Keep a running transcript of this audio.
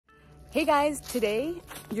Hey guys, today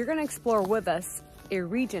you're gonna explore with us a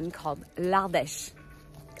region called L'Ardèche.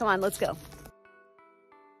 Come on, let's go.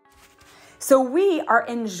 So we are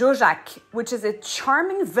in Jaujac, which is a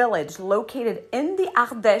charming village located in the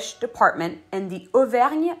Ardèche department in the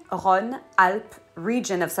Auvergne-Rhône-Alpes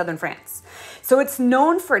region of southern France. So it's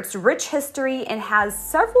known for its rich history and has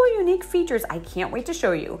several unique features I can't wait to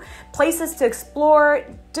show you. Places to explore,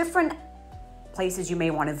 different places you may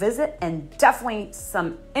want to visit, and definitely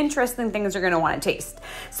some interesting things you're going to want to taste.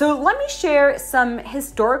 So let me share some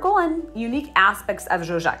historical and unique aspects of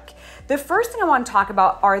Jaujac. The first thing I want to talk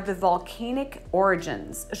about are the volcanic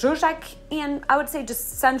origins. Jaujac, and I would say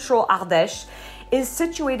just central Ardèche, is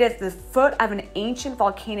situated at the foot of an ancient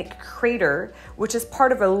volcanic crater, which is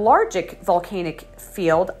part of a larger volcanic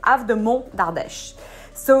field of the Monts d'Ardèche.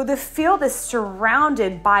 So the field is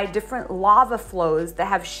surrounded by different lava flows that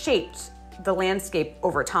have shaped the landscape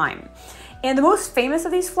over time. And the most famous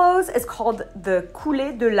of these flows is called the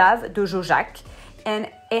Coulée de Lave de Jaujac, and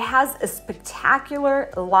it has a spectacular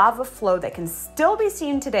lava flow that can still be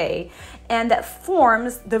seen today and that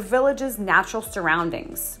forms the village's natural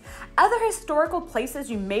surroundings. Other historical places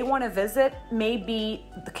you may want to visit may be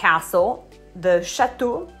the castle, the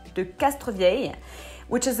Château de Castrovieille,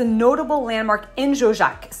 which is a notable landmark in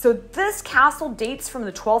Jaujac. So this castle dates from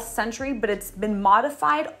the 12th century, but it's been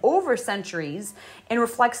modified over centuries and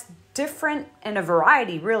reflects different and a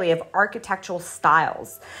variety really of architectural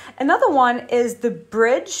styles. Another one is the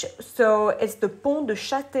bridge. So it's the Pont de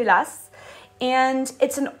Châtelas, and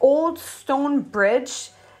it's an old stone bridge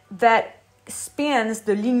that spans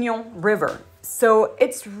the Lignon River. So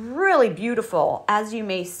it's really beautiful, as you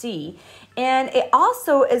may see. And it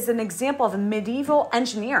also is an example of medieval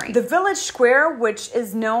engineering. The village square, which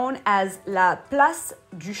is known as La Place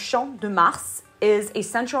du Champ de Mars, is a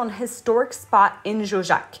central and historic spot in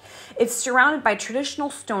Jaujac. It's surrounded by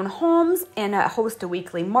traditional stone homes and hosts a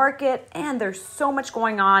weekly market. And there's so much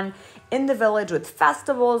going on in the village with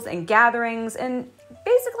festivals and gatherings and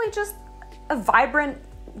basically just a vibrant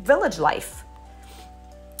village life.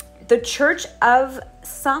 The Church of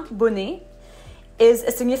Saint-Bonnet is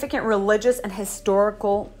a significant religious and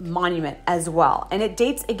historical monument as well. And it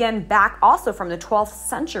dates again back also from the 12th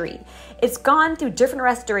century. It's gone through different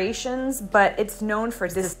restorations, but it's known for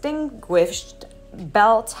its distinguished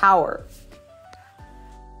bell tower.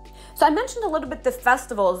 So I mentioned a little bit the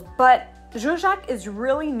festivals, but Jaujac is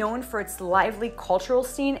really known for its lively cultural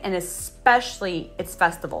scene and especially its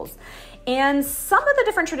festivals. And some of the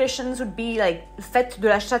different traditions would be like Fête de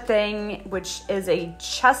la Châtaigne, which is a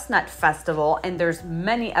chestnut festival, and there's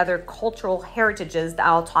many other cultural heritages that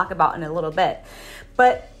I'll talk about in a little bit.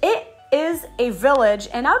 But it is a village,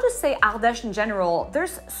 and I'll just say Ardèche in general,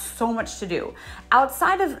 there's so much to do.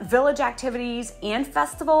 Outside of village activities and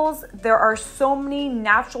festivals, there are so many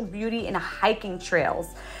natural beauty and hiking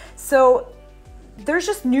trails. So there's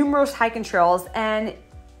just numerous hiking trails, and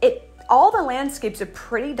all the landscapes are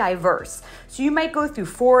pretty diverse. So you might go through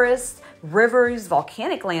forests, rivers,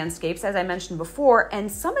 volcanic landscapes, as I mentioned before,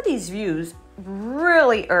 and some of these views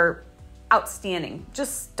really are outstanding,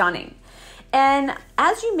 just stunning. And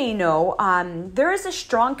as you may know, there is a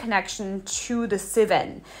strong connection to the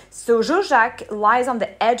Cévennes. So Jaujac lies on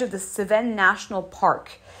the edge of the Cévennes National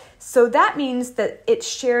Park. So that means that it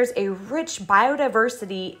shares a rich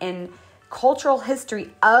biodiversity and cultural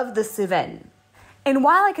history of the Cévennes. And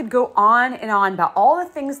while I could go on and on about all the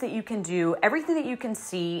things that you can do, everything that you can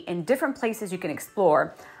see, and different places you can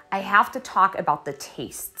explore, I have to talk about the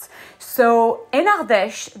tastes. So in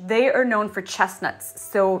Ardèche, they are known for chestnuts.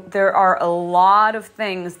 So there are a lot of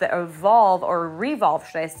things that evolve or revolve,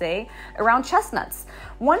 should I say, around chestnuts.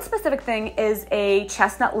 One specific thing is a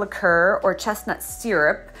chestnut liqueur or chestnut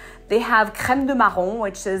syrup. They have crème de marron,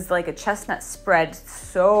 which is like a chestnut spread,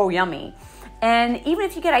 so yummy. And even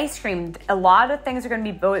if you get ice cream, a lot of things are going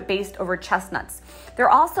to be based over chestnuts.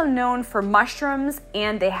 They're also known for mushrooms,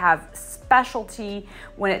 and they have specialty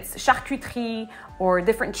when it's charcuterie or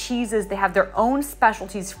different cheeses. They have their own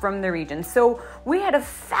specialties from the region. So we had a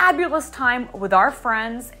fabulous time with our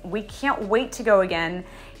friends. We can't wait to go again,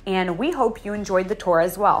 and we hope you enjoyed the tour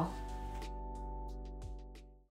as well.